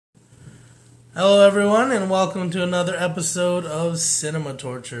Hello, everyone, and welcome to another episode of Cinema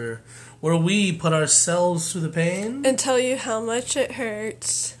Torture, where we put ourselves through the pain and tell you how much it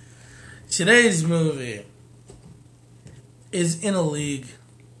hurts. Today's movie is in a league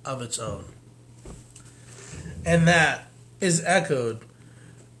of its own, and that is echoed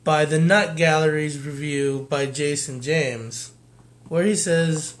by the Nut Gallery's review by Jason James, where he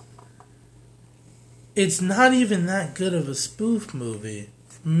says, "It's not even that good of a spoof movie,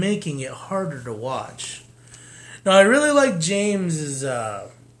 making it harder to watch." Now, I really like James's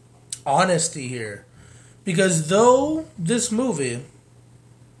honesty here, because though this movie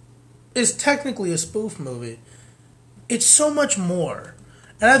is technically a spoof movie, it's so much more.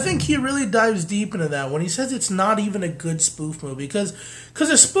 And I think he really dives deep into that when he says it's not even a good spoof movie, because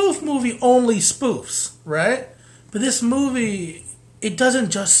a spoof movie only spoofs, right? But this movie, it doesn't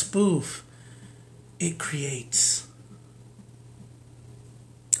just spoof, it creates.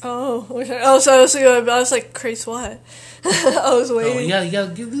 Oh, okay. I was like, Chris, what? I was waiting. Oh, you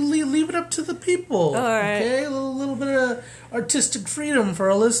gotta leave it up to the people. All right. Okay, a little bit of artistic freedom for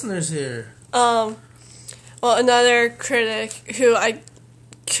our listeners here. Well, another critic who I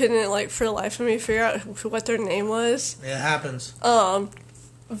couldn't, for the life of me, figure out what their name was. It happens.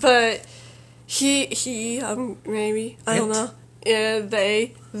 But he, maybe, I don't know. Yeah,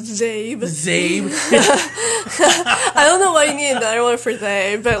 Zabe. I don't know why you need another one for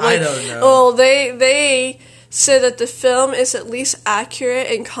they, but I don't know. Well, they said that the film is at least accurate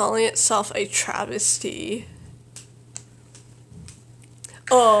in calling itself a travesty.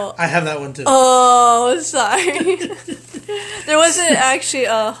 Oh, I have that one too. Oh, sorry. There wasn't actually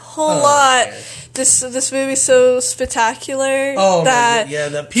a whole lot. Okay. This movie's so spectacular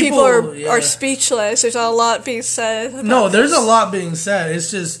that people are speechless. There's not a lot being said. There's a lot being said.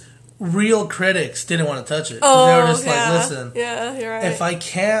 It's just real critics didn't want to touch it. Oh, they were just yeah. Listen, yeah, you're right. If I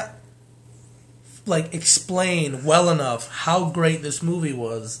can't explain well enough how great this movie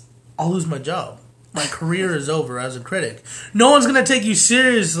was, I'll lose my job. My career is over as a critic. No one's gonna take you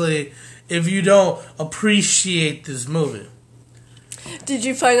seriously if you don't appreciate this movie. Did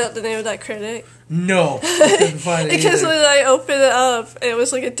you find out the name of that critic? No, I couldn't find it because either. when I opened it up, it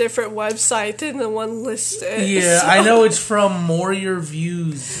was a different website than the one listed. Yeah, so. I know it's from More Your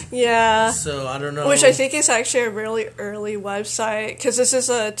Views. Yeah. So, I don't know. Which I think is actually a really early website, because this is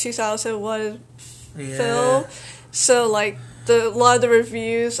a 2001 film. So, a lot of the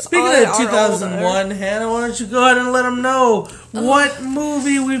reviews. Speaking of 2001, Hannah, why don't you go ahead and let them know what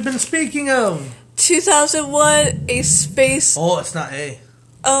movie we've been speaking of? 2001, A Space... Oh, it's not A.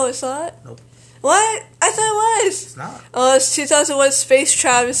 Oh, it's not? Nope. What? I thought it was. It's not. Oh, it's 2001, Space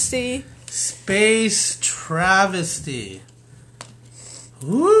Travesty. Space Travesty.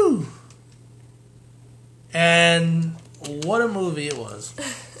 Woo! And what a movie it was.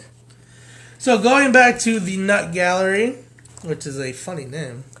 So, going back to the Nut Gallery, which is a funny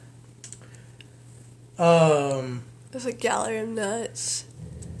name. It's a gallery of nuts.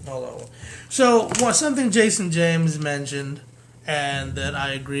 Hold on. So, something Jason James mentioned, and that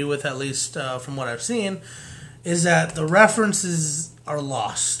I agree with, at least from what I've seen, is that the references are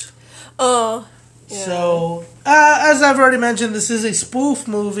lost. Oh, yeah. So, as I've already mentioned, this is a spoof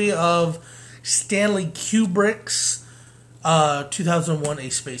movie of Stanley Kubrick's 2001: A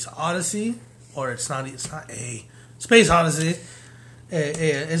Space Odyssey, or it's not A. Space Odyssey.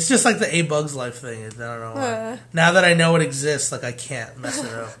 It's just like the A Bug's Life thing. I don't know why. Now that I know it exists, I can't mess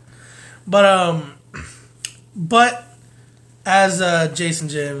it up. But as Jason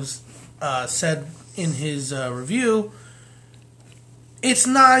James said in his review, it's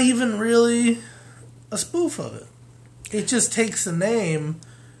not even really a spoof of it. It just takes the name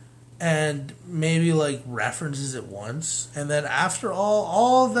and maybe references it once, and then after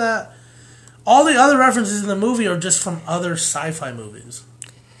all the other references in the movie are just from other sci-fi movies.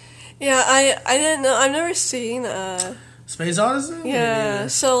 Yeah, I didn't know. I've never seen Space Odyssey? Yeah,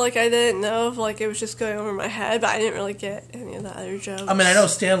 so I didn't know if it was just going over my head, but I didn't really get any of the other jokes. I mean, I know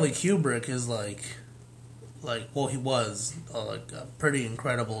Stanley Kubrick is he was a pretty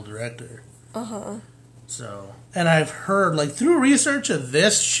incredible director. Uh-huh. So, and I've heard through research of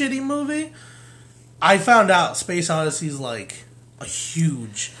this shitty movie, I found out Space Odyssey's a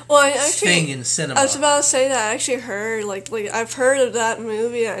huge thing in cinema. I was about to say that I actually heard, I've heard of that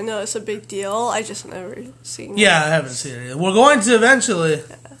movie. I know it's a big deal. I just never seen it. Yeah, I haven't seen it either. We're going to eventually.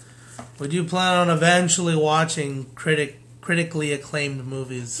 Yeah. We do plan on eventually watching critically acclaimed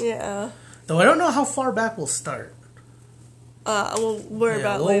movies. Yeah. Though I don't know how far back we'll start. We'll worry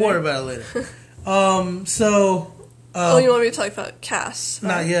about it later. We'll worry about it later. So, You want me to talk about cast?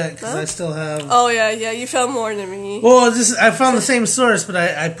 Not yet, because I still have... Oh, yeah, you found more than me. Well, I found the same source, but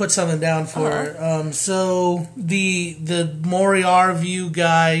I put something down for it. So, the Moriar view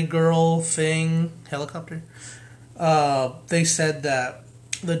guy, girl thing, helicopter, they said that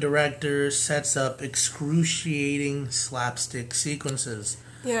the director sets up excruciating slapstick sequences.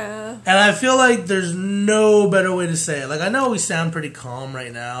 Yeah. And I feel like there's no better way to say it. Like, I know we sound pretty calm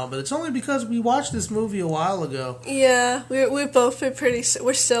right now, but it's only because we watched this movie a while ago. Yeah, we've both been pretty sick.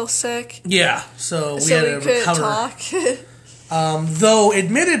 We're still sick. Yeah, so we had to recover. Talk. Though,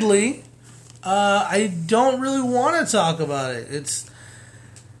 admittedly, I don't really want to talk about it.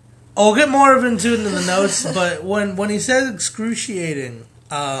 I'll get more into it in the notes, but when he says excruciating,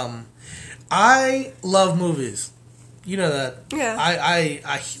 I love movies. You know that. Yeah.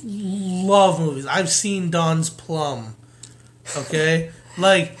 I love movies. I've seen Don's Plum. Okay?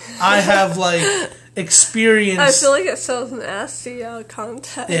 Like, I have, like, experience. I feel like it sounds nasty out of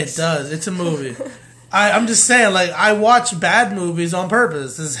context. It does. It's a movie. I'm just saying, like, I watch bad movies on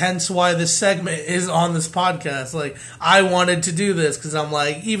purpose. This is hence why this segment is on this podcast. Like, I wanted to do this because I'm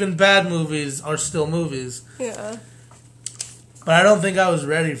like, even bad movies are still movies. Yeah. But I don't think I was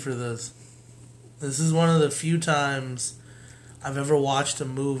ready for this. This is one of the few times I've ever watched a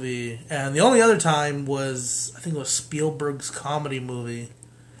movie. And the only other time was, I think it was Spielberg's comedy movie.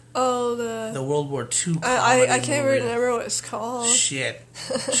 Oh, the World War II comedy I can't movie. remember what it's called. Shit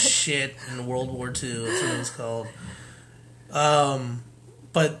in World War II. That's what it was called.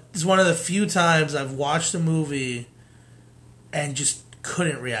 But it's one of the few times I've watched a movie and just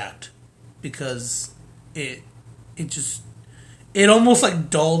couldn't react. Because it almost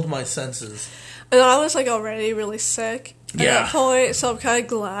like dulled my senses. And I was, like, already really sick at that point, so I'm kind of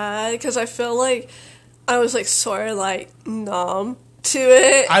glad, because I feel like I was, like, sort of, like, numb to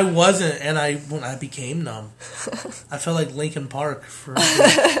it. I wasn't, and when I became numb. I felt like Linkin Park for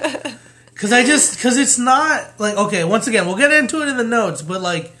because it's not, like, okay, once again, we'll get into it in the notes, but,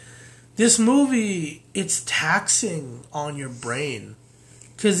 like, this movie, it's taxing on your brain.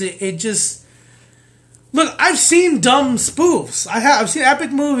 Because it just... Look, I've seen dumb spoofs. I've seen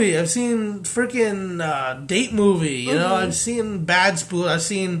Epic Movie. I've seen freaking Date Movie. You know, I've seen bad spoofs. I've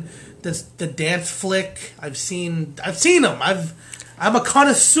seen the dance flick. I've seen them. I'm a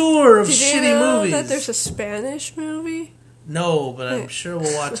connoisseur of shitty Did you know movies. that there's a Spanish movie? No, but I'm sure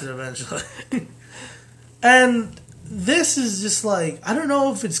we'll watch it eventually. And this is just like, I don't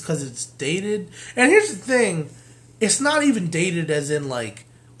know if it's because it's dated. And here's the thing, it's not even dated as in like,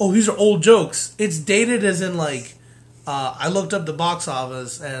 oh, these are old jokes. It's dated as in, like, I looked up the box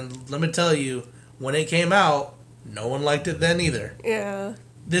office, and let me tell you, when it came out, no one liked it then either. Yeah.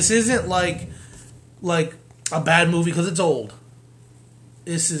 This isn't, like a bad movie because it's old.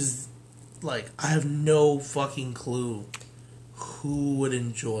 This is, like, I have no fucking clue who would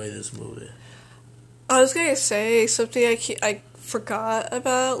enjoy this movie. I was going to say something I forgot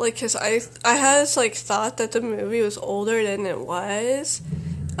about, like, because I had this, like, thought that the movie was older than it was.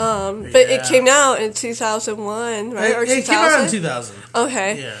 But it came out in 2001, right? Or 2000? It came out in 2000.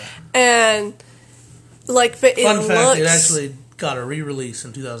 Okay. Yeah. And, like, but Fun fact, it actually got a re-release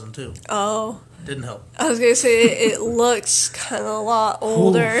in 2002. Oh. Didn't help. I was going to say, it looks kind of a lot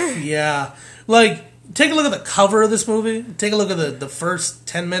older. Oof, yeah. Like, take a look at the cover of this movie. Take a look at the first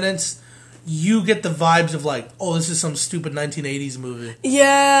 10 minutes. You get the vibes of, like, oh, this is some stupid 1980s movie.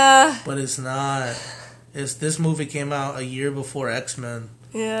 Yeah. But it's not. This movie came out a year before X-Men.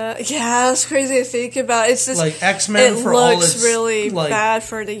 Yeah, it's crazy to think about. It's just like X-Men for all its... It looks really like, bad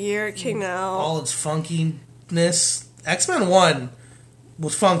for the year it came out. All its funkiness. X-Men 1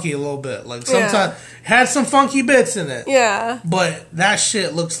 was funky a little bit. Like, sometimes had some funky bits in it. Yeah. But that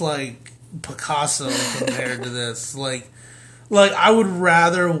shit looks like Picasso compared to this. Like, I would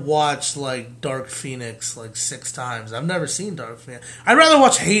rather watch, like, Dark Phoenix, like, 6 times. I've never seen Dark Phoenix. I'd rather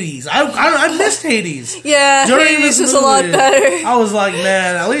watch Hades. I missed Hades. Yeah, Hades is a lot better. I was like,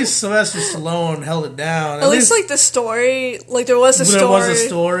 man, at least Sylvester Stallone held it down. At least, like, the story, like, there was a story. There was a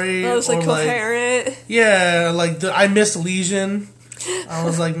story. That was, like, coherent. Like, yeah, like, I missed Legion. I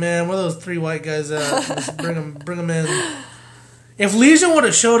was like, man, where are those 3 white guys at? Just bring them in. If Legion would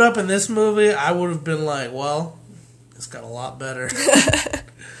have showed up in this movie, I would have been like, well... It's got a lot better.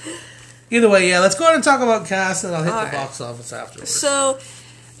 Either way, yeah, let's go ahead and talk about cast, and I'll hit the box office afterwards. So,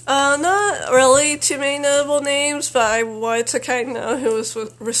 not really too many notable names, but I wanted to kind of know who was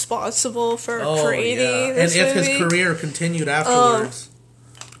responsible for creating this movie. And if his career continued afterwards.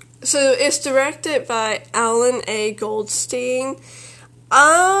 So, it's directed by Alan A. Goldstein.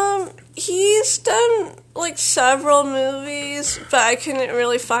 He's done, like, several movies, but I couldn't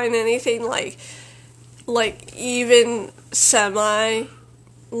really find anything, like... like even semi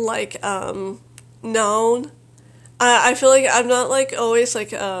like known. I feel like I'm not like always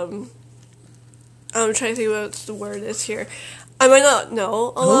like I'm trying to think what the word is here. I might not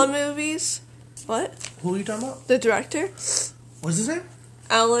know a lot of movies. What? Who are you talking about? The director. What's his name?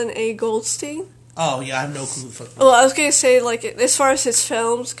 Alan A. Goldstein. Oh yeah, I have no clue. Well, I was gonna say like as far as his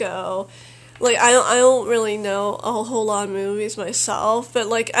films go, like I don't really know a whole lot of movies myself, but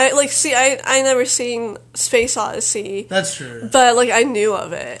like I never seen Space Odyssey. That's true. But like I knew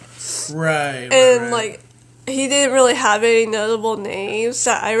of it. Right. And like he didn't really have any notable names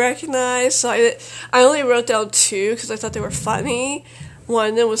that I recognized, so I only wrote down 2 because I thought they were funny.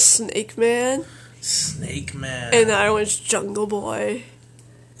 One of them was Snake Man. Snake Man. And the other one's Jungle Boy.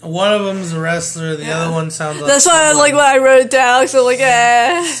 One of them's a wrestler. The other one sounds like... That's why I like when I wrote it down. So like,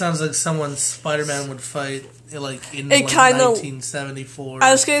 sounds like someone Spider-Man would fight like in 1974.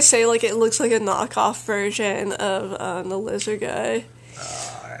 I was gonna say like it looks like a knockoff version of the Lizard Guy.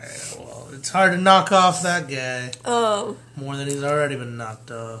 Alright, well, it's hard to knock off that guy. More than he's already been knocked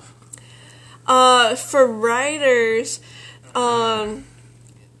off. For writers,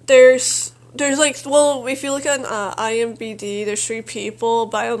 there's like, well, if you look on IMDb, there's 3 people,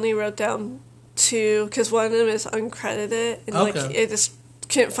 but I only wrote down 2 because one of them is uncredited, and like I just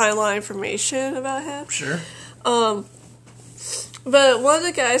couldn't find a lot of information about him. Sure. But one of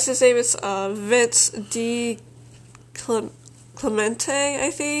the guys, his name is Vince D. Clemente, I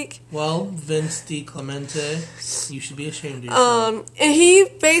think. Well, Vince D. Clemente, you should be ashamed of yourself. And he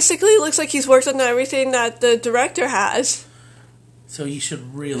basically looks like he's worked on everything that the director has. So you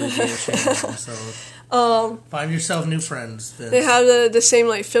should really be ashamed of yourself. Find yourself new friends, Vince. They have the same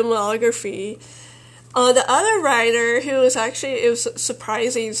like filmography. The other writer who was actually, it was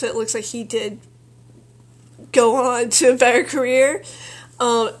surprising, so it looks like he did go on to a better career.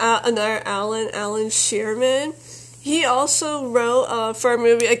 Another Alan Shearman. He also wrote for a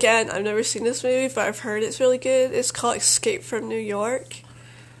movie, again, I've never seen this movie, but I've heard it's really good. It's called Escape from New York.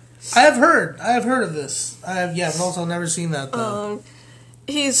 I have heard of this. I've also never seen that, though.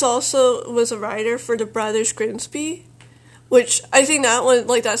 He's also was a writer for The Brothers Grimsby, which I think that one,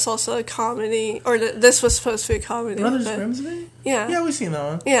 like, that's also a comedy, or this was supposed to be a comedy. Brothers Grimsby? Yeah. Yeah, we've seen that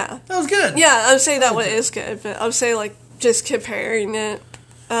one. Yeah. That was good. Yeah, I would say that one is good, but I would say, like, just comparing it.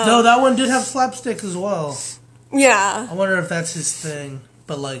 No, that one did have slapstick as well. Yeah. I wonder if that's his thing.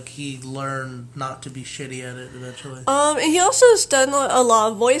 But, like, he learned not to be shitty at it eventually. And he also has done a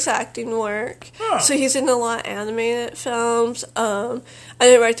lot of voice acting work. Huh. So he's in a lot of animated films. I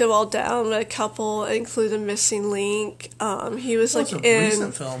didn't write them all down, but a couple include A Missing Link. He was, like, in... a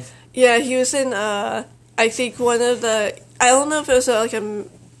recent film. Yeah, he was in, I think, one of the... I don't know if it was, a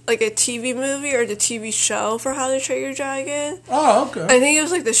TV movie or the TV show for How to Train Your Dragon. Oh, okay. I think it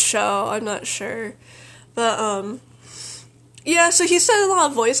was, like, the show. I'm not sure. But, yeah, so he's done a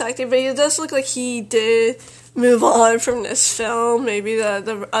lot of voice acting, but it does look like he did move on from this film. Maybe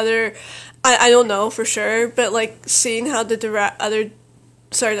the other, I don't know for sure, but like seeing how the other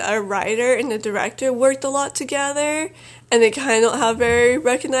writer and the director worked a lot together, and they kind of have very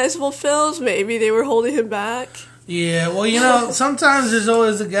recognizable films. Maybe they were holding him back. Yeah, well, sometimes there's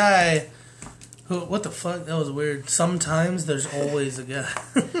always a guy. What the fuck? That was weird. Sometimes there's always a guy.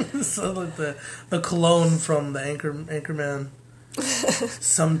 So like the cologne from the Anchorman.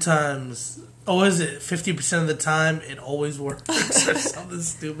 Sometimes. Oh, is it 50% of the time it always works or something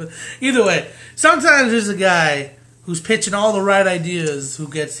stupid? Either way, sometimes there's a guy who's pitching all the right ideas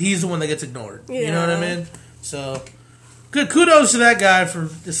he's the one that gets ignored. Yeah. You know what I mean? So good kudos to that guy for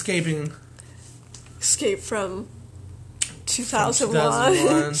escape from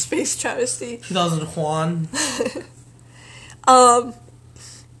 2001. Space Travesty. 2001.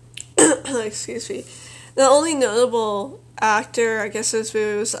 Excuse me. The only notable actor, I guess, this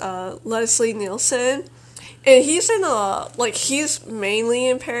movie was Leslie Nielsen. And he's in he's mainly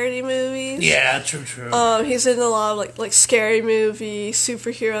in parody movies. Yeah, true. He's in a lot of like scary movie,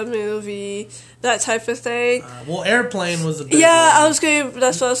 superhero movie, that type of thing. Airplane was a big one.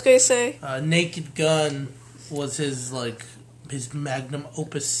 That's what I was gonna say. Naked Gun was his magnum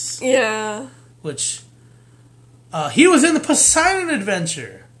opus. Yeah. Which, he was in the Poseidon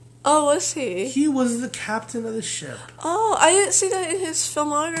Adventure. Oh, was he? He was the captain of the ship. Oh, I didn't see that in his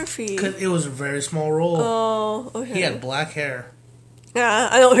filmography. 'Cause it was a very small role. Oh, okay. He had black hair. Yeah,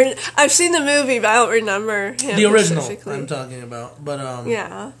 I've seen the movie, but I don't remember him. The original, I'm talking about. But,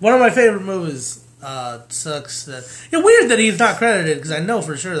 yeah. One of my favorite movies, sucks that... It's weird that he's not credited, because I know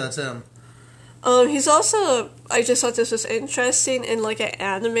for sure that's him. He's also, I just thought this was interesting, in like an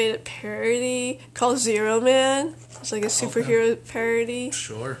animated parody called Zero Man. It's like a superhero parody.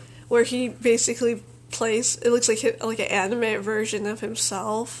 Sure. Where he basically plays. It looks like an animated version of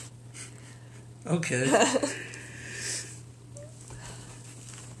himself. Okay.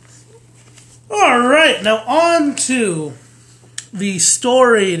 All right, now on to the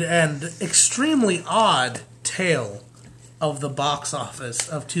storied and extremely odd tale of the box office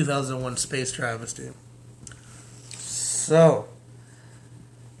of 2001 Space Travesty. So,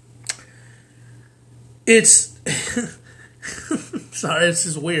 it's... Sorry, it's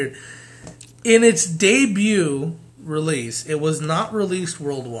just weird. In its debut release, it was not released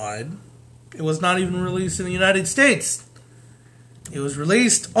worldwide. It was not even released in the United States. It was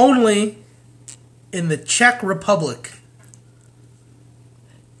released only in the Czech Republic.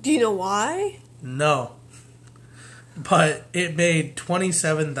 Do you know why? No. But it made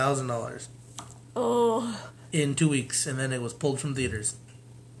 $27,000. Oh. In 2 weeks, and then it was pulled from theaters.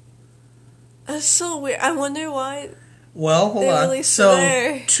 That's so weird. I wonder why. Well, hold on.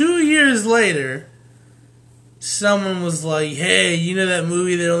 So, 2 years later, someone was like, hey, you know that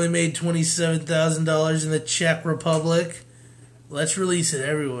movie that only made $27,000 in the Czech Republic? Let's release it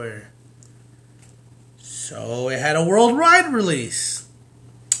everywhere. So, it had a worldwide release.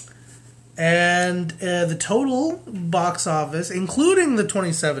 And the total box office, including the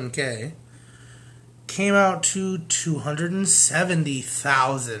 $27K, came out to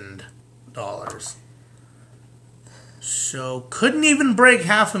 $270,000. So, couldn't even break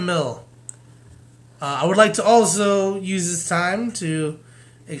 $500,000. I would like to also use this time to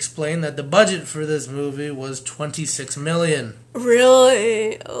explain that the budget for this movie was $26 million.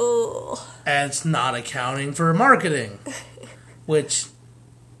 Really? Oh. And it's not accounting for marketing. Which,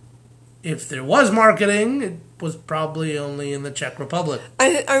 if there was marketing, it was probably only in the Czech Republic.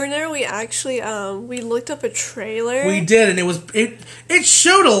 I remember we actually we looked up a trailer. We did, and it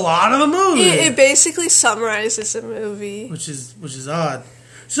showed a lot of the movie. It basically summarizes the movie, which is odd.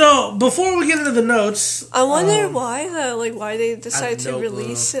 So before we get into the notes, I wonder why though. Like why they decided to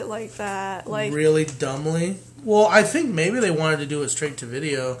release it like that. Like really dumbly. Well, I think maybe they wanted to do it straight to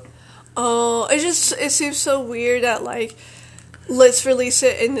video. Oh, it seems so weird that like. Let's release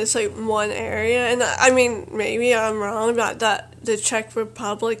it in this like one area, and I mean maybe I'm wrong about that. The Czech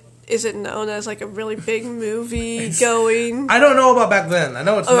Republic isn't known as like a really big movie going. I don't know about back then. I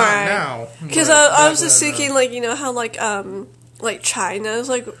know it's not now. Because I was just thinking like you know how like China is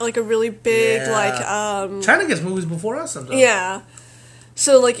like a really big China gets movies before us sometimes. Yeah.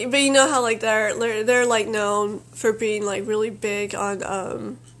 So like, but you know how like they're like known for being like really big on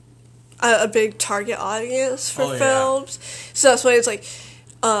a big target audience for films. So that's why it's like,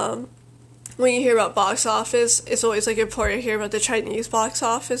 when you hear about box office, it's always like important to hear about the Chinese box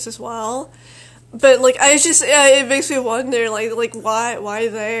office as well. But like, it makes me wonder like why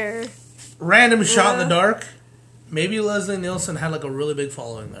there? Random shot in the dark. Maybe Leslie Nielsen had like a really big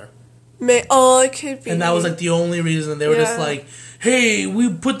following there. It could be. And that was like the only reason they were just like, hey,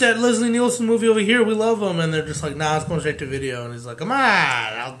 we put that Leslie Nielsen movie over here, we love them, and they're just like, nah, it's going straight to video, and he's like, come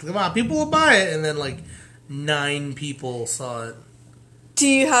on, people will buy it, and then like 9 people saw it. Do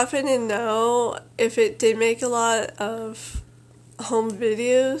you happen to know if it did make a lot of home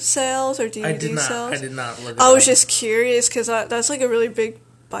video sales or DVD sales? I did not look at I was just curious, because that's like a really big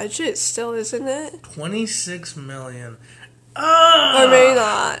budget still, isn't it? $26 million. Or maybe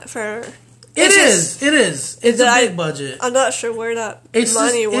not, for... It is. It's a big budget. I'm not sure where that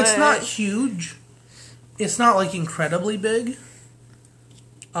money went. It's not huge. It's not like incredibly big.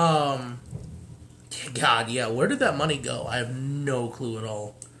 God, yeah. Where did that money go? I have no clue at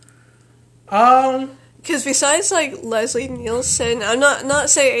all. Because besides like Leslie Nielsen, I'm not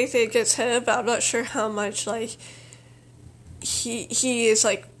saying anything against him, but I'm not sure how much like he is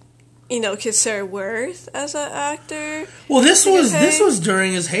like, you know, considered worth as an actor. Well, this was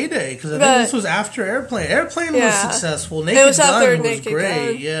during his heyday, because I think this was after Airplane. Airplane was successful. Naked Gun was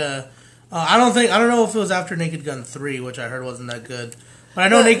great. Yeah, I don't know if it was after Naked Gun 3, which I heard wasn't that good. But I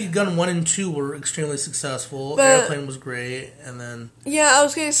know Naked Gun 1 and 2 were extremely successful. Airplane was great, and then... Yeah, I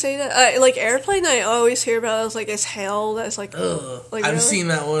was going to say that. Like, Airplane, I always hear about as, like, as hailed as, like... Ugh. I've seen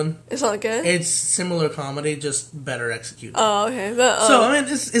that one. It's not good? It's similar comedy, just better executed. Oh, okay. But, so, I mean,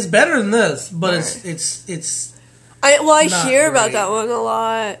 it's better than this, but it's I hear about that one a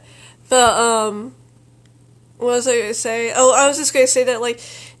lot. But, what was I going to say? Oh, I was just going to say that, like,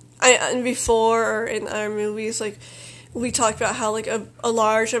 before in our movies, like... We talked about how, like, a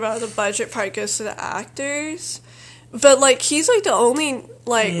large amount of the budget probably goes to the actors. But, like, he's, like, the only,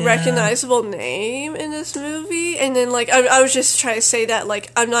 like, recognizable name in this movie. And then, like, I was just trying to say that,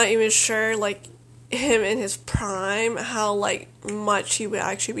 like, I'm not even sure, like, him in his prime, how, like, much he would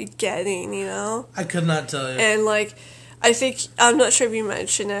actually be getting, you know? I could not tell you. And, like, I think, I'm not sure if you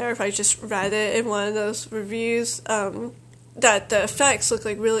mentioned it or if I just read it in one of those reviews, that the effects look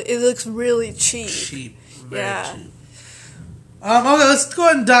like it looks really cheap. Cheap. Very cheap. Okay, let's go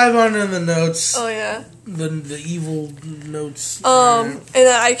ahead and dive on into the notes. Oh, yeah. The evil notes. And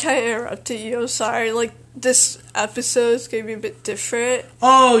I kind of interrupted you, I'm sorry. Like, this episode is going to be a bit different.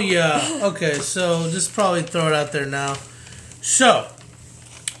 Oh, yeah. Okay, so just probably throw it out there now. So,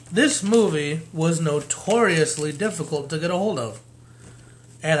 this movie was notoriously difficult to get a hold of.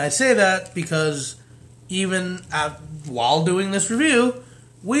 And I say that because even while doing this review,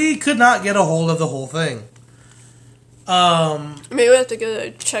 we could not get a hold of the whole thing. Maybe we have to go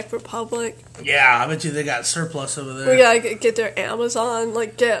to Czech Republic. Yeah, I bet you they got surplus over there. We gotta get their Amazon,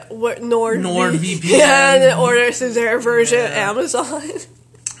 like get NordVPN. Yeah, and then order through their version of Amazon.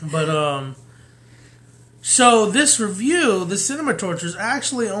 But, so this review, the Cinema Torture, is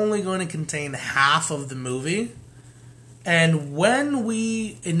actually only going to contain half of the movie. And when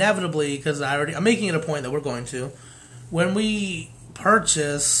we, inevitably, because I'm making it a point that we're going to, when we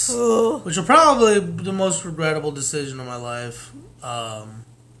purchase, which will probably be the most regrettable decision of my life,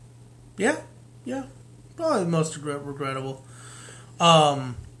 yeah, probably the most regrettable,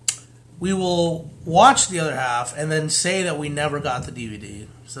 we will watch the other half and then say that we never got the DVD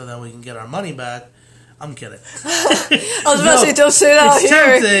so that we can get our money back. I'm kidding. I was about to say, don't say that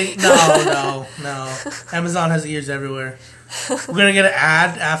here. Tempting. No. Amazon has ears everywhere. We're going to get an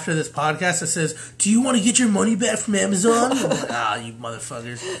ad after this podcast that says, do you want to get your money back from Amazon? I'm like, you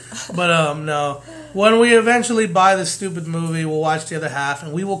motherfuckers. But, no. When we eventually buy this stupid movie, we'll watch the other half,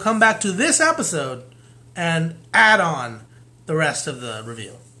 and we will come back to this episode and add on the rest of the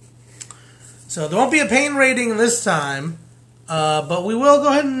review. So there won't be a pain rating this time, but we will go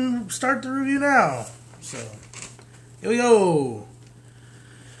ahead and start the review now. So, here we go.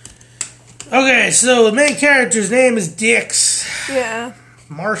 Okay, so the main character's name is Dix. Yeah.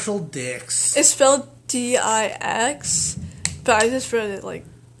 Marshall Dix. It's spelled Dix, but I just wrote it like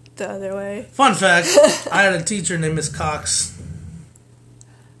the other way. Fun fact, I had a teacher named Miss Cox.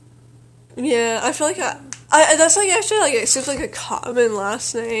 Yeah, I feel like that's like actually like it seems like a common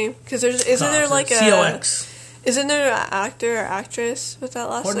last name because isn't there like a C-O-X. Isn't there an actor or actress with that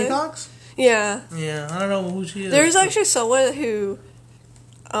last Courtney name? Cox? Yeah. Yeah, I don't know who she is. There's actually someone who,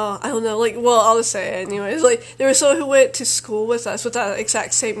 I don't know, like, well, I'll just say it anyways. Like, there was someone who went to school with us with that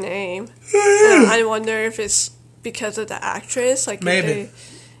exact same name. And I wonder if it's because of the actress. Like, maybe. They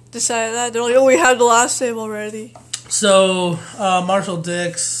decided that. They're like, oh, we have the last name already. So, Marshall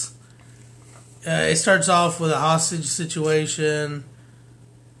Dix, it starts off with a hostage situation.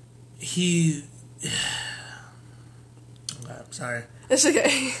 I'm sorry. It's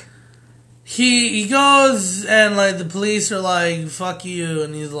okay. He goes and like the police are like fuck you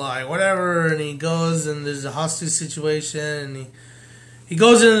and he's like whatever and he goes and there's a hostage situation and he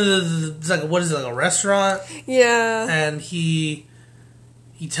goes into it's like what is it, like a restaurant? Yeah. And he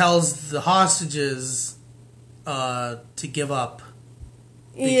tells the hostages to give up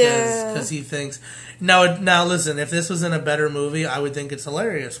because he thinks now listen, if this was in a better movie I would think it's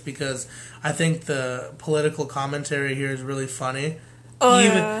hilarious because I think the political commentary here is really funny.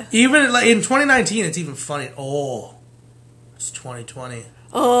 Oh, even like in 2019, it's even funny. Oh, it's 2020.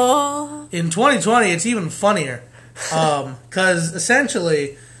 Oh, in 2020, it's even funnier because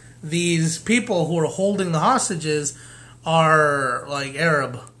essentially these people who are holding the hostages are like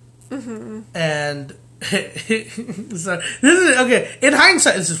Arab, and so this is okay. In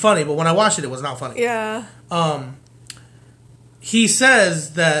hindsight, this is funny, but when I watched it, it was not funny. Yeah. He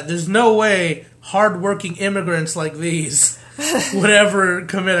says that there's no way hardworking immigrants like these would ever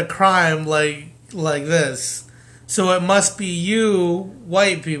commit a crime like this. So it must be you,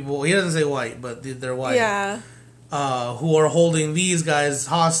 white people. He doesn't say white, but they're white. Yeah. Who are holding these guys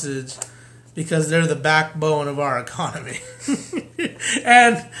hostage because they're the backbone of our economy.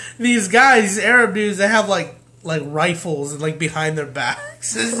 And these guys, these Arab dudes, they have like rifles and like behind their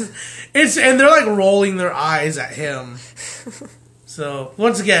backs. And they're like rolling their eyes at him. So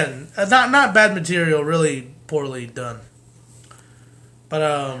once again, not bad material, really poorly done.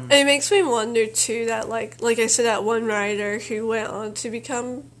 But it makes me wonder too that like I said, that one writer who went on to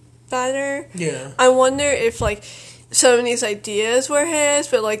become better. Yeah. I wonder if like some of these ideas were his,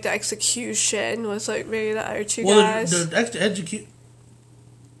 but like the execution was like maybe the other two guys. The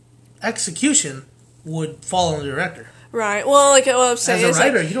execution would fall on the director. Right. Well, like what I'm saying as a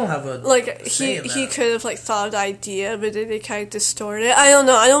writer, like, you don't have a like he could have like thought of the idea, but then they kind of distorted it. I don't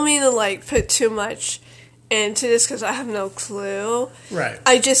know. I don't mean to like put too much into this because I have no clue. Right.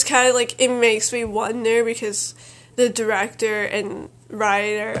 I just kind of like it makes me wonder because the director and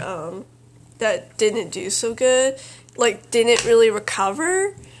writer that didn't do so good, like, didn't really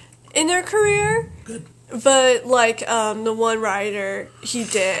recover in their career. Good. But, like, the one writer, he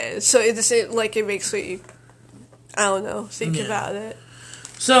did. So it makes me, I don't know, think about it.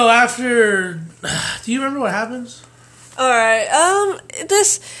 So after, do you remember what happens? Alright,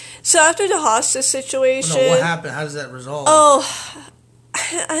 so after the hostage situation. No, what happened? How does that resolve? Oh,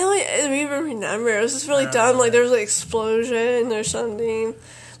 I don't even remember. It was just really dumb. Like, there was an explosion or something.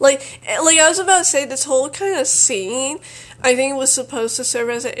 Like I was about to say, this whole kind of scene, I think, was supposed to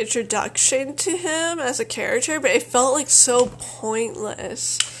serve as an introduction to him as a character, but it felt, like, so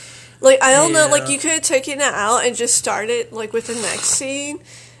pointless. Like, I don't know, like, you could have taken it out and just started, like, with the next scene,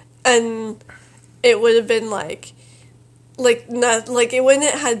 and it would have been, not, like, it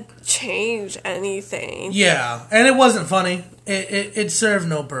wouldn't have changed anything. Yeah, and it wasn't funny. It served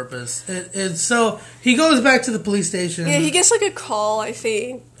no purpose. So he goes back to the police station. Yeah, he gets, like, a call, I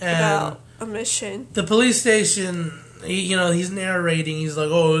think, about a mission. The police station, he's narrating. He's like,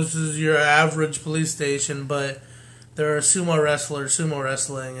 oh, this is your average police station, but there are sumo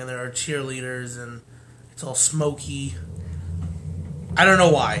wrestling, and there are cheerleaders, and it's all smoky. I don't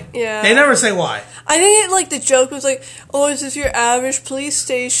know why. Yeah. They never say why. I think, the joke was like, oh, is this your average police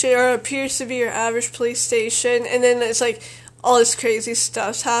station, or appears to be your average police station, and then it's like, all this crazy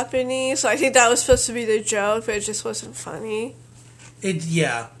stuff's happening, so I think that was supposed to be the joke, but it just wasn't funny.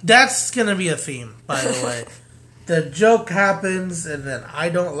 Yeah. That's gonna be a theme, by the way. The joke happens, and then I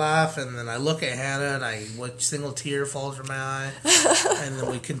don't laugh, and then I look at Hannah, and a single tear falls from my eye, and then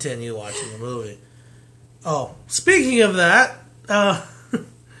we continue watching the movie. Oh, speaking of that,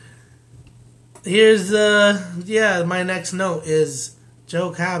 here's my next note is,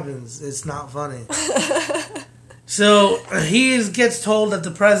 joke happens, it's not funny. So, he gets told that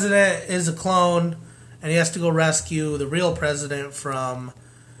the president is a clone, and he has to go rescue the real president from,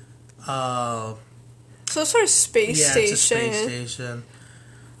 some sort of space station. It's a space station.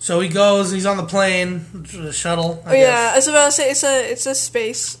 So he goes, he's on the plane, the shuttle, I guess. Yeah, I was about to say, it's a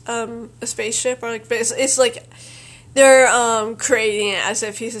spaceship, or, like, but it's like, they're, creating it as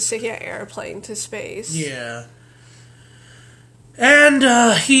if he's taking an airplane to space. Yeah. And,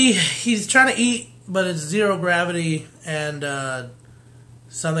 he's trying to eat, but it's zero gravity, and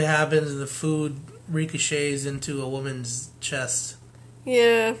something happens, and the food ricochets into a woman's chest.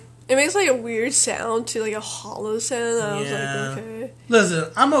 Yeah. It makes, like, a weird sound, too, like a hollow sound. I was like, okay.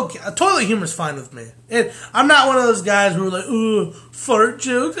 Listen, I'm okay. Toilet humor's fine with me. I'm not one of those guys who are like, ooh, fart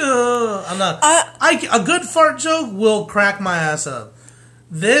joke. I'm not. A good fart joke will crack my ass up.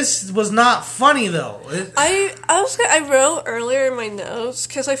 This was not funny, though. I wrote earlier in my notes,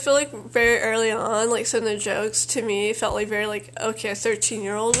 because I feel like very early on, like, some of the jokes to me felt like very, like, okay, a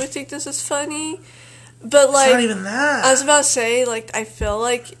 13-year-old would think this is funny. But, like, it's not even that. I was about to say, like, I feel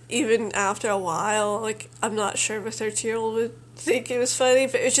like even after a while, like, I'm not sure if a 13-year-old would think it was funny,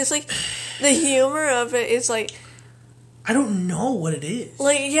 but it's just, like, the humor of it is, like, I don't know what it is.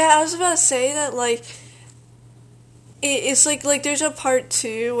 Like, yeah, I was about to say that, like, it's like there's a part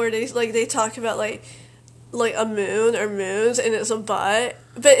 2 where they talk about, like a moon or moons, and it's a butt,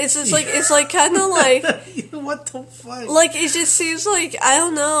 but it's just like, it's like kind of like what the fuck, like, it just seems like, I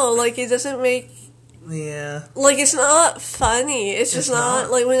don't know, like, it doesn't make, like, it's not funny, it's just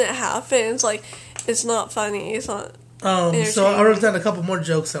not like, when it happens, like, it's not funny, it's not so I wrote down a couple more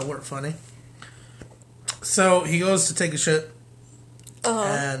jokes that weren't funny. So he goes to take a shit,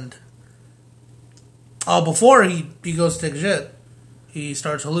 and before he goes to take a shit, he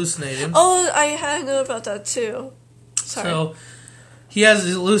starts hallucinating. Oh, I had to know about that too. Sorry. So he has a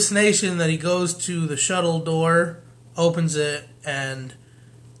hallucination that he goes to the shuttle door, opens it, and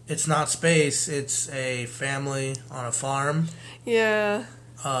it's not space, it's a family on a farm. Yeah.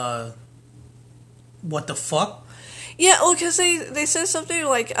 What the fuck? Yeah, well, because they said something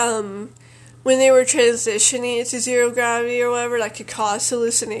like, when they were transitioning into zero gravity or whatever, that could cause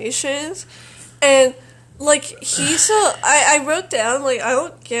hallucinations. And, like, I wrote down, like, I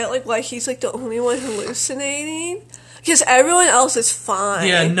don't get, like, why he's, like, the only one hallucinating. Because everyone else is fine.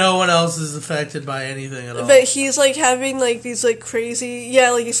 Yeah, no one else is affected by anything at all. But he's, like, having, like, these, like, crazy,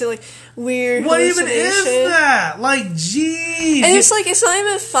 like you said, like, weird what even is that? Like, jeez. And it's, like, it's not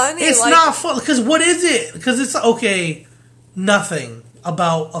even funny. It's like, not fun. Because what is it? Because it's, okay, nothing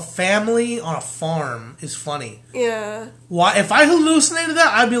about a family on a farm is funny. Yeah. Why? If I hallucinated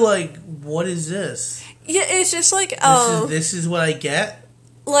that, I'd be like, what is this? Yeah, it's just, like, This is what I get?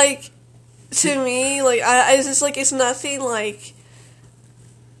 Like, to me, like, it's just, like, it's nothing, like,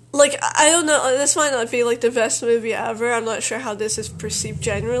 I don't know, this might not be, like, the best movie ever, I'm not sure how this is perceived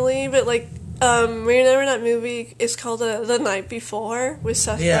generally, but, like, remember that movie? It's called The Night Before with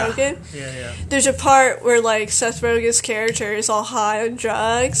Seth Rogen. Yeah. There's a part where like Seth Rogen's character is all high on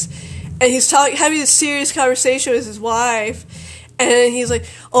drugs, and he's having a serious conversation with his wife, and he's like,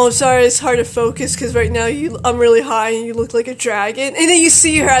 "Oh, I'm sorry, it's hard to focus because right now I'm really high and you look like a dragon." And then you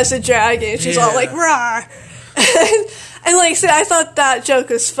see her as a dragon. She's all like, "Rah!" And like I said, I thought that joke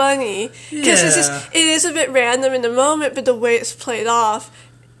was funny because it is a bit random in the moment, but the way it's played off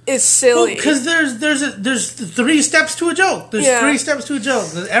is silly. Because there's 3 steps to a joke. There's 3 steps to a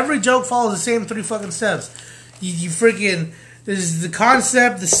joke. Every joke follows the same 3 fucking steps. You freaking there's the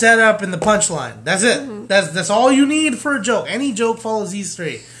concept, the setup, and the punchline. That's it. Mm-hmm. That's all you need for a joke. Any joke follows these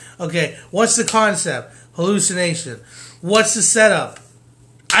 3. Okay, what's the concept? Hallucination. What's the setup?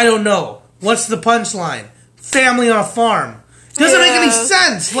 I don't know. What's the punchline? Family on a farm. Doesn't make any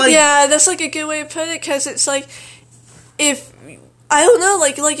sense. Like, that's like a good way to put it because it's like if I don't know,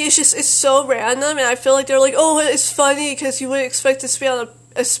 like it's so random, and I feel like they're like, oh, it's funny because you wouldn't expect this to be on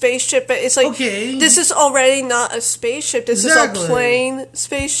a spaceship, but it's like this is already not a spaceship. This is a plain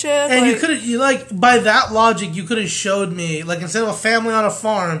spaceship. And you by that logic, you could have showed me like instead of a family on a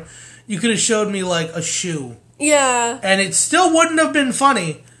farm, you could have showed me like a shoe. Yeah, and it still wouldn't have been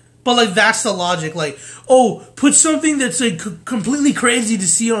funny. But, like, that's the logic. Like, oh, put something that's, like, completely crazy to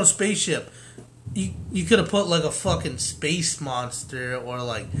see on a spaceship. You could have put, like, a fucking space monster or,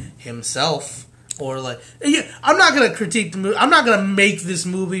 like, himself. Or, like... I'm not going to critique the movie. I'm not going to make this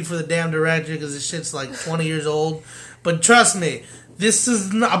movie for the damn director because this shit's, like, 20 years old. But trust me, this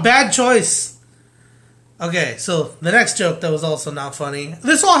is a bad choice. Okay, so the next joke that was also not funny.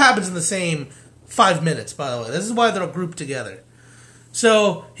 This all happens in the same 5 minutes, by the way. This is why they're grouped together.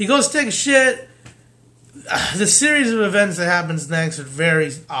 So, he goes to take a shit. The series of events that happens next are very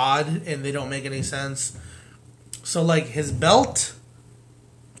odd, and they don't make any sense. So, like, his belt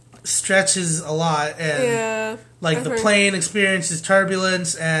stretches a lot, and, like, the plane experiences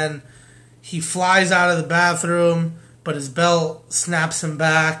turbulence, and he flies out of the bathroom, but his belt snaps him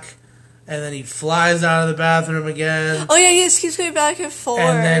back, and then he flies out of the bathroom again. Oh, yeah, he just keeps going back and forth.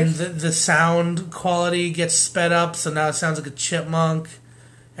 And then the sound quality gets sped up, so now it sounds like a chipmunk.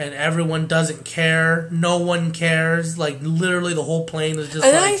 And everyone doesn't care. No one cares. Like, literally the whole plane is just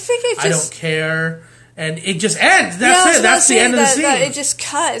I don't care. And it just ends. That's it. That's the end of the scene. It just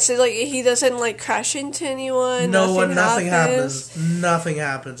cuts. Like, he doesn't, like, crash into anyone. Nothing happens. Nothing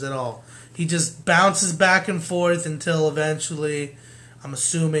happens at all. He just bounces back and forth until eventually... I'm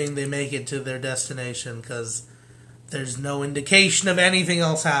assuming they make it to their destination because there's no indication of anything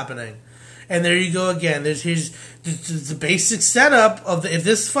else happening. And there you go again. Here's the basic setup of if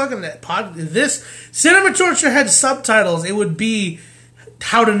this Cinema Torture had subtitles, it would be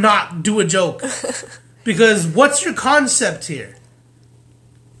how to not do a joke. Because what's your concept here?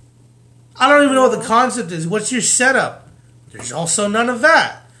 I don't even know what the concept is. What's your setup? There's also none of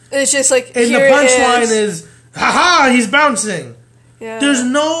that. It's just like, and the punchline is, haha, he's bouncing. Yeah. There's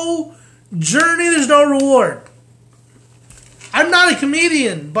no journey, there's no reward. I'm not a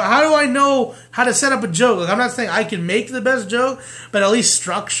comedian, but how do I know how to set up a joke? Like, I'm not saying I can make the best joke, but at least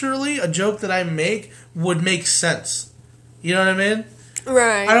structurally, a joke that I make would make sense. You know what I mean?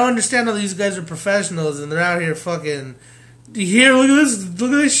 Right. I don't understand how these guys are professionals and they're out here fucking... Here, look at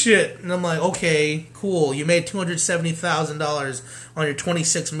this shit. And I'm like, okay, cool. You made $270,000 on your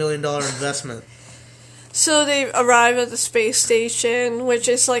 $26 million investment. So they arrive at the space station, which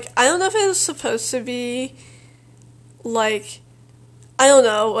is like, I don't know if it was supposed to be like, I don't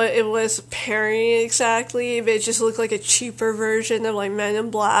know what it was pairing exactly, but it just looked like a cheaper version of like Men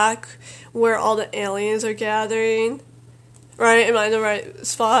in Black, where all the aliens are gathering. Right? Am I in the right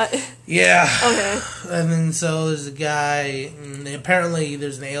spot? Yeah. Okay. And then so there's a guy, and apparently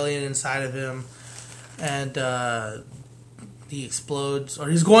there's an alien inside of him, and he explodes, or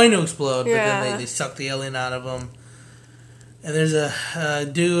he's going to explode, but then they suck the alien out of him. And there's a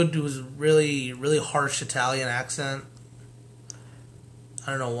dude who's really, really harsh Italian accent. I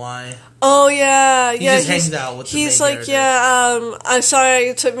don't know why. Oh, yeah. He just hangs out with the main character. I'm sorry,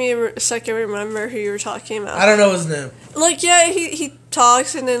 it took me a second to remember who you were talking about. I don't know his name. Like, yeah, he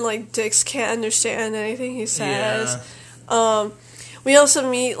talks, and then, like, Dix can't understand anything he says. Yeah. We also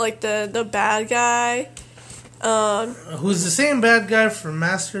meet, like, the bad guy. Who's the same bad guy from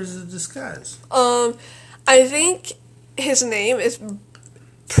Masters of Disguise. I think his name is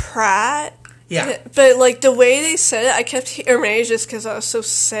Pratt. Yeah. But, like, the way they said it, I kept hearing, or maybe just because I was so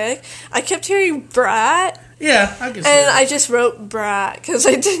sick, I kept hearing Brat. Yeah, I can see And that. I just wrote Brat because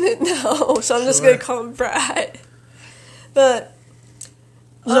I didn't know, so I'm just going to call him Brat. But...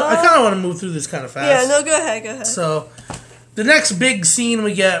 So I kind of want to move through this kind of fast. Yeah, no, go ahead. So, the next big scene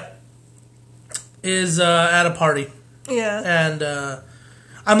we get is at a party. Yeah. And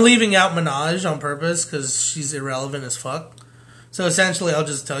I'm leaving out Minaj on purpose because she's irrelevant as fuck. So essentially, I'll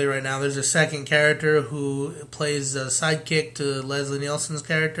just tell you right now, there's a second character who plays a sidekick to Leslie Nielsen's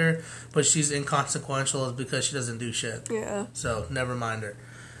character, but she's inconsequential because she doesn't do shit. Yeah. So, never mind her.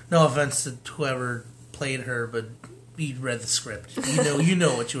 No offense to whoever played her, but you read the script. You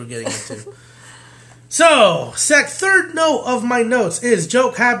know what you were getting into. So, third note of my notes is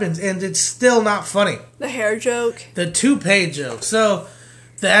joke happens and it's still not funny. The hair joke. The toupee joke. So,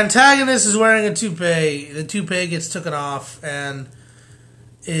 the antagonist is wearing a toupee. The toupee gets taken off and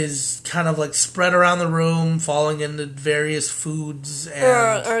is kind of like spread around the room, falling into various foods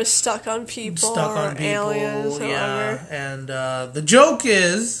and or stuck on people, aliens, or yeah. whatever. And the joke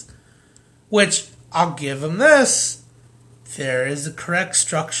is, which I'll give him this, there is a correct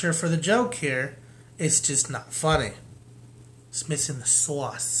structure for the joke here. It's just not funny. It's missing the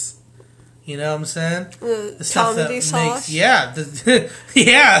sauce. You know what I'm saying? The stuff comedy sauce? Yeah.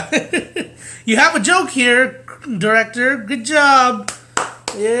 Yeah. You have a joke here, director. Good job.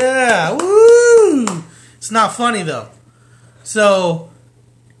 Yeah. Woo! It's not funny, though. So,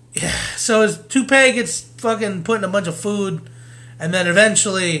 yeah. So his toupee gets fucking put in a bunch of food, and then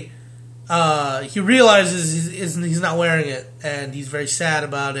eventually he realizes he's not wearing it, and he's very sad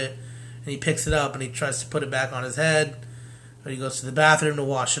about it, and he picks it up, and he tries to put it back on his head. But he goes to the bathroom to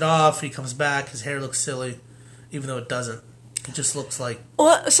wash it off. He comes back. His hair looks silly, even though it doesn't. It just looks like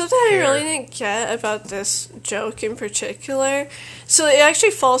something hair. I really didn't get about this joke in particular. So it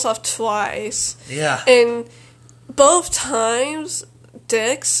actually falls off twice. Yeah. And both times,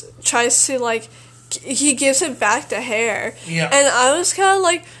 Dix tries to, like, he gives it back the hair. Yeah. And I was kind of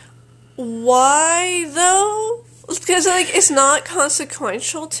like, why, though? Because, like, it's not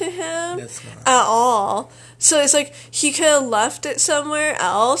consequential to him at all. So it's like he could have left it somewhere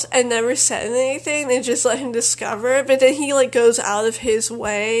else and never said anything and just let him discover it. But then he, like, goes out of his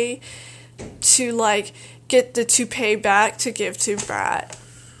way to, like, get the toupee back to give to Brat.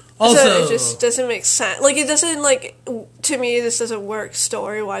 Also, so it just doesn't make sense. Like, it doesn't, like, to me, this doesn't work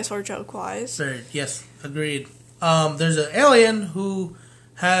story-wise or joke-wise. Yes, agreed. There's an alien who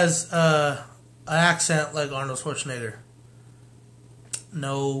has an accent like Arnold Schwarzenegger.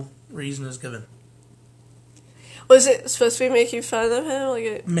 No reason is given. Was it supposed to be making fun of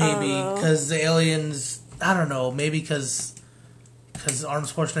him? Maybe, because the aliens... I don't know. Maybe because Arnold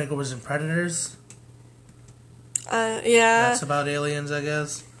Schwarzenegger was in Predators? Yeah. That's about aliens, I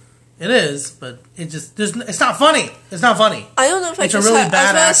guess. It is, but it's not funny. It's not funny. I don't know if it's a really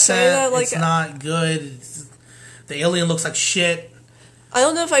bad accent. It's not good. The alien looks like shit. I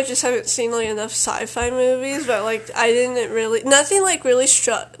don't know if I just haven't seen, like, enough sci-fi movies, but, like, I didn't really... Nothing, like, really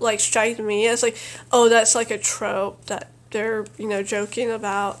struck me as, like, oh, that's, like, a trope that they're, joking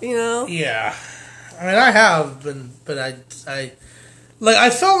about, Yeah. I mean, I have, but I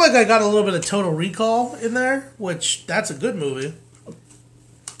felt like I got a little bit of Total Recall in there, which, that's a good movie.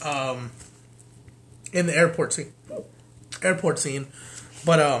 In the airport scene.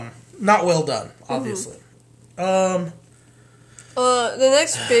 But, not well done, obviously. Mm-hmm. The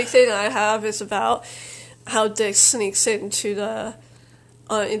next big thing I have is about how Dick sneaks into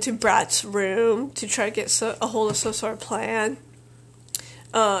Brat's room to try to get a hold of some sort of plan.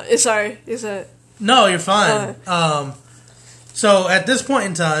 Is it? No, you're fine. So at this point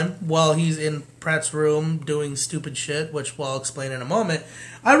in time, while he's in Pratt's room doing stupid shit, which I'll explain in a moment,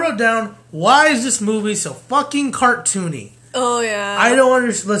 I wrote down, why is this movie so fucking cartoony? Oh, yeah. I don't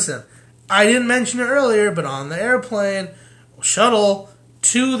understand. Listen, I didn't mention it earlier, but on the airplane... shuttle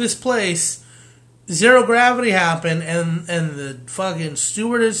to this place, zero gravity happened, and the fucking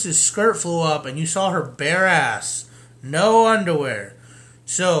stewardess's skirt flew up, and you saw her bare ass, no underwear.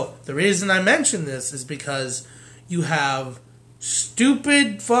 So the reason I mention this is because you have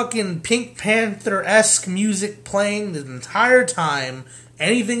stupid fucking Pink Panther-esque music playing the entire time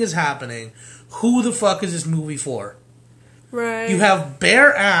anything is happening. Who the fuck is this movie for? Right. You have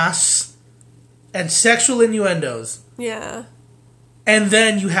bare ass and sexual innuendos. Yeah. And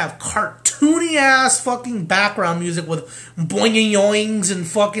then you have cartoony-ass fucking background music with boing-yoings and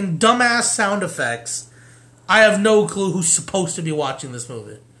fucking dumbass sound effects. I have no clue who's supposed to be watching this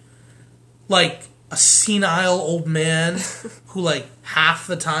movie. Like, a senile old man who, like, half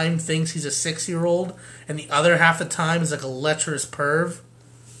the time thinks he's a 6-year-old and the other half the time is, like, a lecherous perv.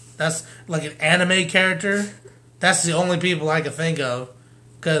 That's, like, an anime character. That's the only people I can think of.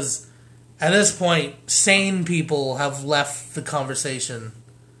 Because... at this point, sane people have left the conversation.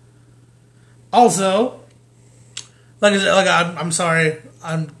 Also, I'm sorry.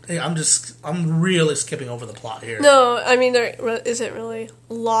 I'm really skipping over the plot here. No, I mean there isn't really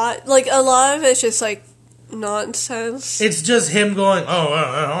a lot. Like a lot of it's just like nonsense. It's just him going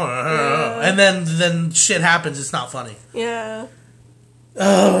and then shit happens. It's not funny. Yeah.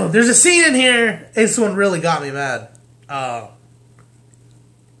 Oh, there's a scene in here. This one really got me mad.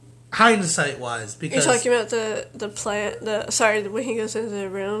 Hindsight wise, because you're talking about the plant. When he goes into the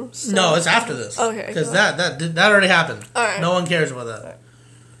room. So. No, it's after this. Okay, because cool. that already happened. All right. No one cares about that.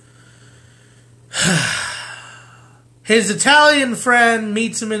 His Italian friend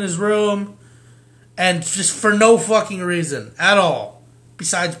meets him in his room, and just for no fucking reason at all,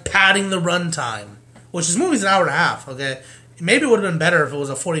 besides padding the runtime, which this movie's an hour and a half. Okay, maybe it would have been better if it was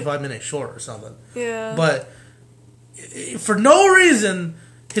a 45-minute short or something. Yeah. But for no reason,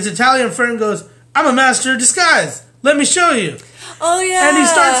 his Italian friend goes, "I'm a master of disguise. Let me show you." Oh, yeah. And he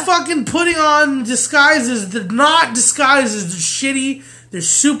starts fucking putting on disguises. They're not disguises. They're shitty. They're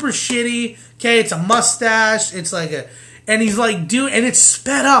super shitty. Okay, it's a mustache. It's like a... And he's like, dude... And it's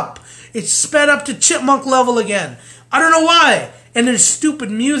sped up. It's sped up to chipmunk level again. I don't know why. And there's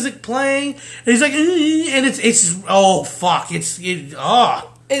stupid music playing. And he's like... And it's... Oh, fuck. It's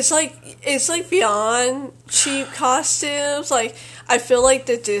like beyond cheap costumes. Like, I feel like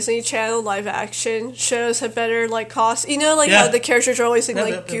the Disney Channel live action shows have better like costumes. You know, like how the characters are always in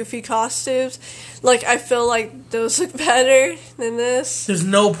goofy costumes. Like, I feel like those look better than this. There's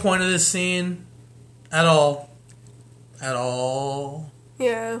no point of this scene at all. At all.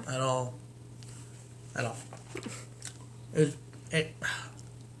 Yeah. At all. At all.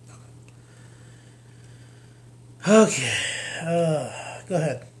 Okay. Go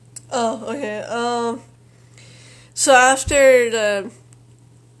ahead. Oh, okay. So after I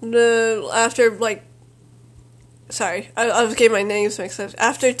was getting my names mixed up.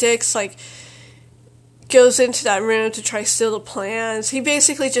 After Dix goes into that room to try to steal the plans, he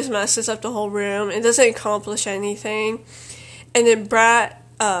basically just messes up the whole room and doesn't accomplish anything. And then Brat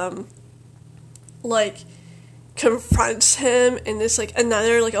confronts him in this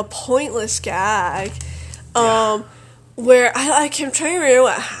another a pointless gag. Where I'm trying to remember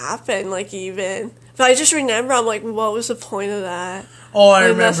what happened, even. But I just remember, I'm like, what was the point of that? Oh, I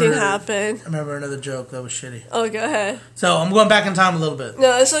remember. Nothing happened. I remember another joke that was shitty. Oh, go ahead. So, I'm going back in time a little bit.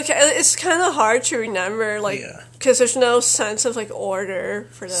 No, it's okay. It's kind of hard to remember, because there's no sense of, order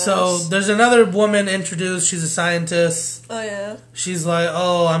for this. So, there's another woman introduced. She's a scientist. Oh, yeah. She's like,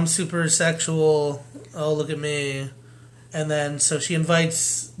 oh, I'm super sexual. Oh, look at me. And then, so she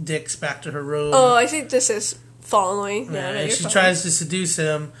invites Dix back to her room. Oh, I think this is following. Yeah, and she tries to seduce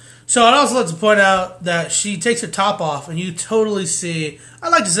him. So I'd also like to point out that she takes her top off, and you totally see, I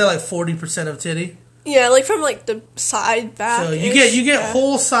like to say 40% of titty. Yeah, from the side back. So you get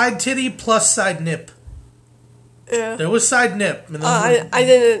whole side titty plus side nip. Yeah. There was side nip. I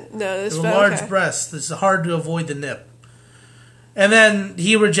didn't notice. There were large breasts. It's hard to avoid the nip. And then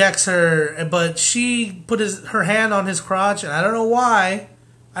he rejects her, but she put her hand on his crotch, and I don't know why.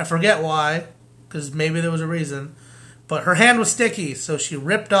 I forget why, because maybe there was a reason. But her hand was sticky, so she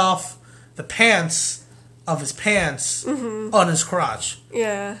ripped off the pants of his pants on his crotch.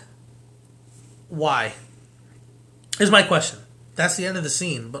 Yeah. Why? Is my question. That's the end of the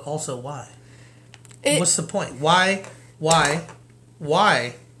scene, but also why? What's the point? Why? Why,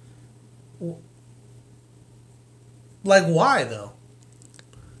 though?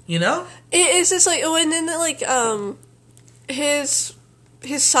 You know? It's just and then his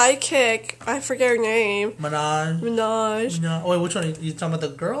sidekick, I forget her name. Minaj. No. Oh, wait, which one? You talking about the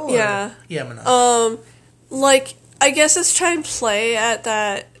girl? Yeah. Yeah, Minaj. I guess it's trying to play at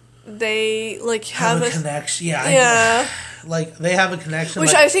that they, have a connection. Yeah. Yeah. They have a connection.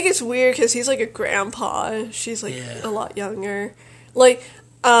 Which I think is weird, because he's, a grandpa. She's, a lot younger. I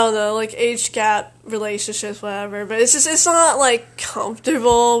don't know, age gap, relationships, whatever. But it's not,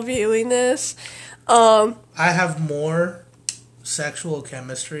 comfortable viewing this. I have more sexual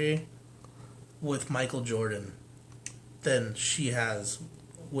chemistry with Michael Jordan than she has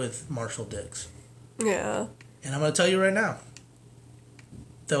with Marshall Dix. Yeah. And I'm going to tell you right now,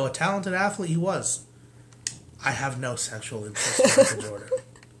 though a talented athlete he was, I have no sexual interest in Michael Jordan.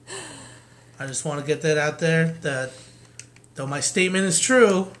 I just want to get that out there, that though my statement is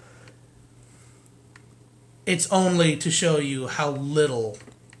true, it's only to show you how little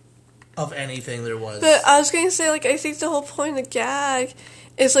of anything there was. But I was going to say, I think the whole point of the gag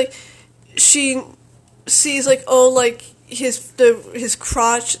is, she sees, his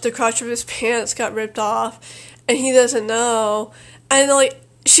crotch, the crotch of his pants got ripped off, and he doesn't know. And,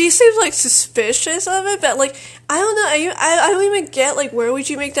 she seems, suspicious of it, but, I don't know. I don't even get, where would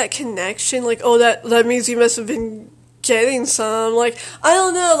you make that connection? That means you must have been getting some. Like, I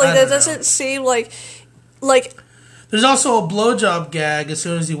don't know. Like, that doesn't seem like. There's also a blowjob gag as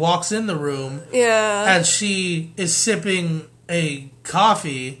soon as he walks in the room. Yeah. And she is sipping a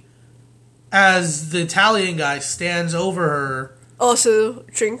coffee as the Italian guy stands over her. Also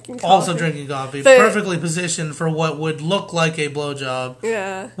drinking coffee. But, perfectly positioned for what would look like a blowjob.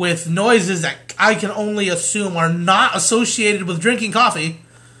 Yeah. With noises that I can only assume are not associated with drinking coffee.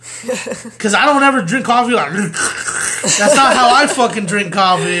 Because I don't ever drink coffee like... That's not how I fucking drink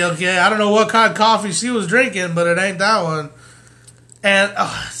coffee, okay? I don't know what kind of coffee she was drinking, but it ain't that one. And,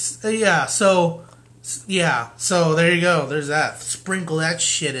 so there you go. There's that. Sprinkle that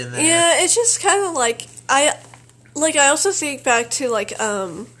shit in there. Yeah, it's just kind of like... I also think back to, like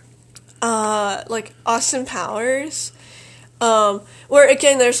Austin Powers, where,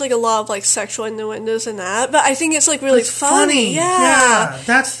 again, there's, like, a lot of, like, sexual innuendos in that, but I think it's, like, really funny. Yeah,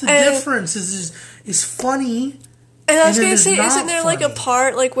 that's the difference, is funny. And I was going to say, isn't there, like, a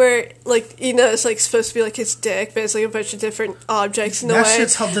part, like, where, like, you know, it's, like, supposed to be, like, his dick, but it's, like, a bunch of different objects in the way.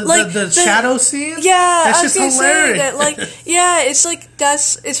 That's just the shadow scene? Yeah, that's I was just going to hilarious. say that, like, yeah, it's, like,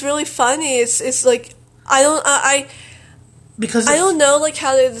 it's really funny. It's, like, because I don't know, like,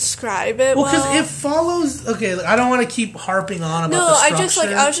 how to describe it. Well, because it follows. Okay, like, I don't want to keep harping on about the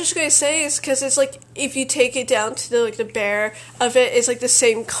structure. I was just gonna say is because it's like if you take it down to the bare of it, it's like the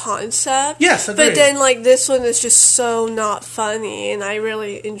same concept. Yes, agreed. But then like this one is just so not funny, and I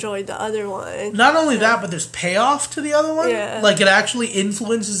really enjoyed the other one. Not only that, but there's payoff to the other one. Yeah. Like it actually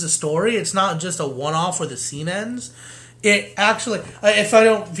influences the story. It's not just a one-off where the scene ends. It actually,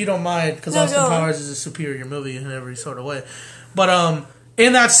 if you don't mind, because Austin Powers is a superior movie in every sort of way. But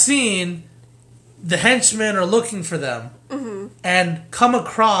in that scene, the henchmen are looking for them and come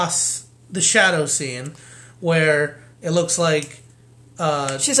across the shadow scene where it looks like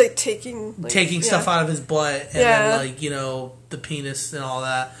she's like taking stuff out of his butt and then like, you know, the penis and all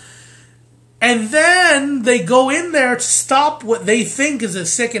that. And then they go in there to stop what they think is a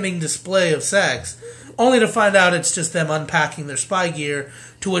sickening display of sex, only to find out it's just them unpacking their spy gear,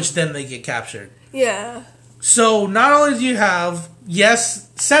 to which then they get captured. Yeah. So not only do you have,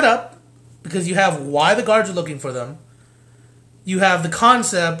 set up, because you have why the guards are looking for them, you have the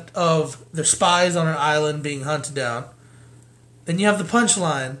concept of their spies on an island being hunted down, then you have the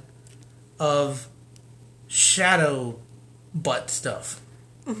punchline of shadow butt stuff.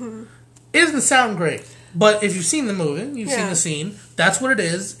 Mm-hmm. It doesn't sound great, but if you've seen the movie, you've seen the scene, that's what it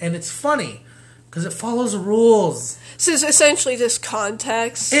is, and it's funny. Because it follows the rules. So it's essentially just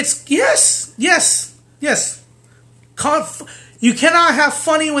context. It's, yes. You cannot have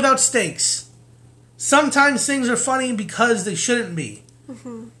funny without stakes. Sometimes things are funny because they shouldn't be.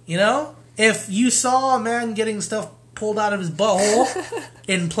 Mm-hmm. You know? If you saw a man getting stuff pulled out of his butthole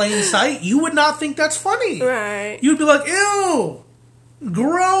in plain sight, you would not think that's funny. Right. You'd be like, ew,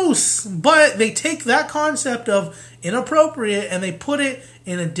 gross. But they take that concept of inappropriate and they put it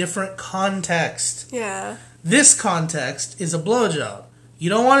in a different context. Yeah. This context is a blowjob.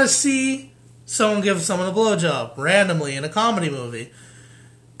 You don't want to see someone give someone a blowjob randomly in a comedy movie,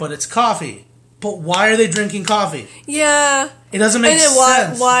 but it's coffee. But why are they drinking coffee? Yeah. It doesn't make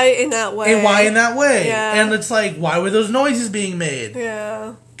sense. Why in that way? And why in that way? Yeah. And it's like, why were those noises being made?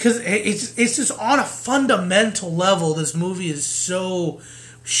 Yeah. Because it's just on a fundamental level, this movie is so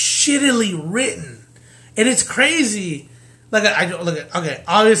shittily written. And it's crazy. Okay,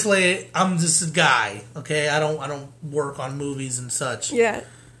 obviously I'm just a guy, okay? I don't work on movies and such. Yeah.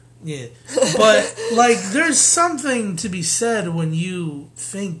 But like there's something to be said when you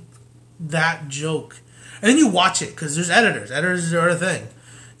think that joke and then you watch it because there's editors are a thing.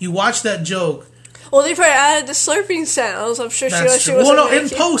 You watch that joke. Well, they probably added the slurping sounds. I'm sure she was. Well, no, in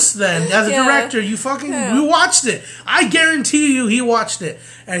post then, as a director, you watched it. I guarantee you he watched it.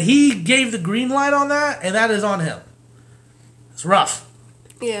 And he gave the green light on that, and that is on him. It's rough.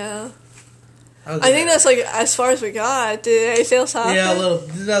 Yeah. Okay. I think that's like as far as we got. Did anything else happen? Yeah, a little.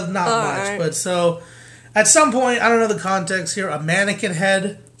 Not much. Right. But so, at some point, I don't know the context here, a mannequin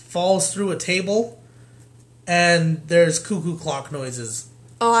head falls through a table, and there's cuckoo clock noises.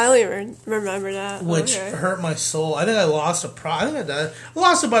 Oh, I don't even remember that. Which hurt my soul. I think I lost I think I died. I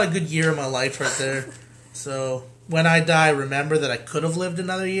lost about a good year of my life right there. So, when I die, remember that I could have lived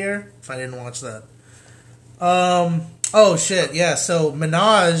another year if I didn't watch that. Oh, shit, yeah. So,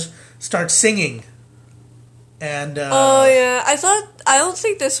 Minaj starts singing. And, oh, yeah. I don't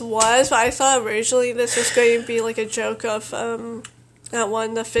think this was, but I thought originally this was going to be like a joke of, that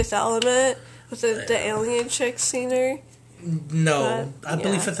one, The Fifth Element, with the alien chick singer. No, I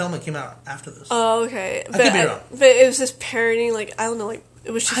believe Fifth Element came out after this. Oh, okay. I could be wrong. But it was just parodying, like, I don't know, like,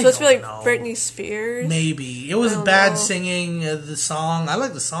 Was she supposed to be like know. Britney Spears? Maybe. It was bad singing, the song. I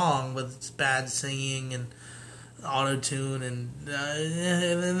like the song, but it's bad singing and auto-tune. And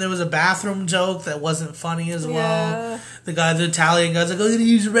then there was a bathroom joke that wasn't funny as well. The Italian guy's like, I'm going to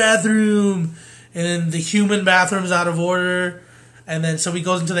use the bathroom. And then the human bathroom's out of order. And then so he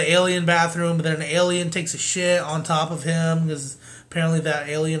goes into the alien bathroom, but then an alien takes a shit on top of him because apparently that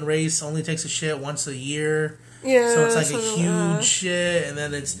alien race only takes a shit once a year. Yeah, so it's like a huge shit, and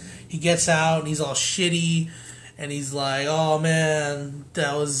then he gets out and he's all shitty, and he's like, "Oh man,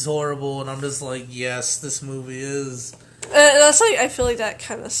 that was horrible," and I'm just like, "Yes, this movie is." That's like I feel like that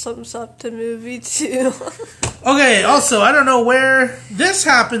kind of sums up the movie too. Okay, also I don't know where this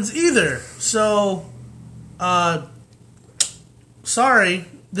happens either, so, sorry.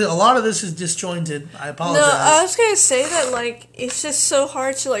 A lot of this is disjointed. I apologize. No, I was gonna say that like it's just so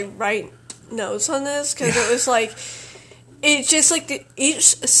hard to like write notes on this because it was like it just like each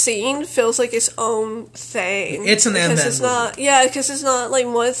scene feels like its own thing. It's an and then it's not because it's not like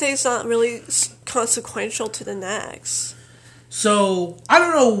one thing's not really consequential to the next. So I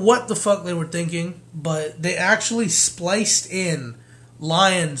don't know what the fuck they were thinking, but they actually spliced in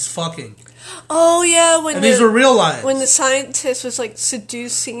lions fucking. Oh yeah, these were real lions. When the scientist was like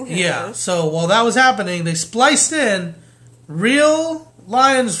seducing him. Yeah, so while that was happening, they spliced in real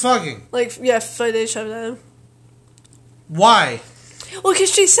lions fucking. Like footage of them. Why? Well,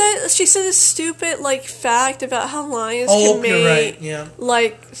 because she said a stupid like fact about how lions can mate. You're right. Yeah.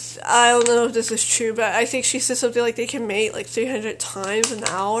 Like I don't know if this is true, but I think she said something like they can mate like 300 times an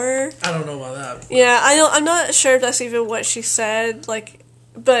hour. I don't know about that. But. Yeah, I don't. I'm not sure if that's even what she said. Like,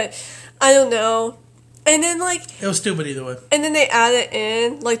 but I don't know. And then like it was stupid either way. And then they added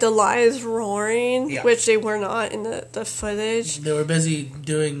in like the lions roaring, which they were not in the footage. They were busy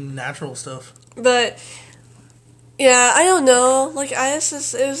doing natural stuff. But yeah, I don't know. Like it was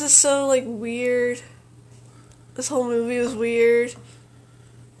just so like weird. This whole movie was weird.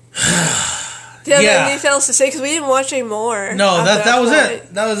 Do you have anything else to say? Because we didn't watch any more. No, that was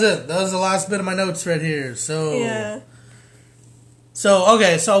it. That was it. That was the last bit of my notes right here. So yeah. So,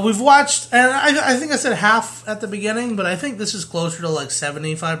 okay, so we've watched, and I think I said half at the beginning, but I think this is closer to like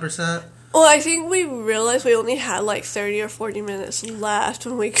 75%. Well, I think we realized we only had like 30 or 40 minutes left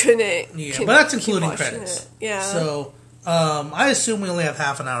when we couldn't. Yeah, but that's including credits. It. Yeah. So, I assume we only have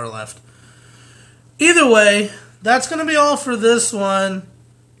half an hour left. Either way, that's going to be all for this one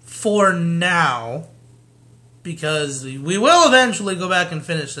for now, because we will eventually go back and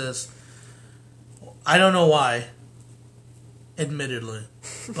finish this. I don't know why. Admittedly,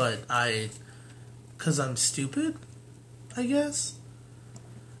 but because I'm stupid, I guess.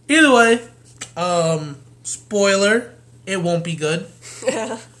 Either way, spoiler, it won't be good.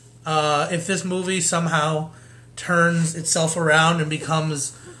 Yeah. If this movie somehow turns itself around and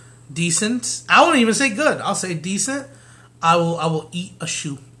becomes decent, I won't even say good. I'll say decent. I will eat a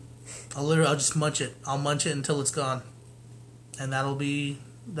shoe. I'll just munch it. I'll munch it until it's gone, and that'll be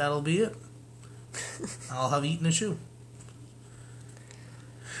it. I'll have eaten a shoe.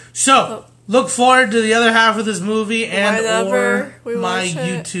 So, look forward to the other half of this movie and or my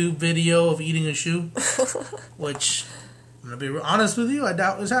YouTube video of eating a shoe, which, I'm going to be honest with you, I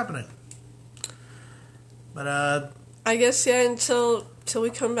doubt is happening. But, I guess, until we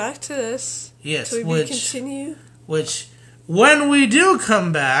come back to this. Yes, continue. Which, when we do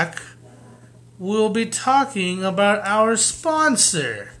come back, we'll be talking about our sponsor.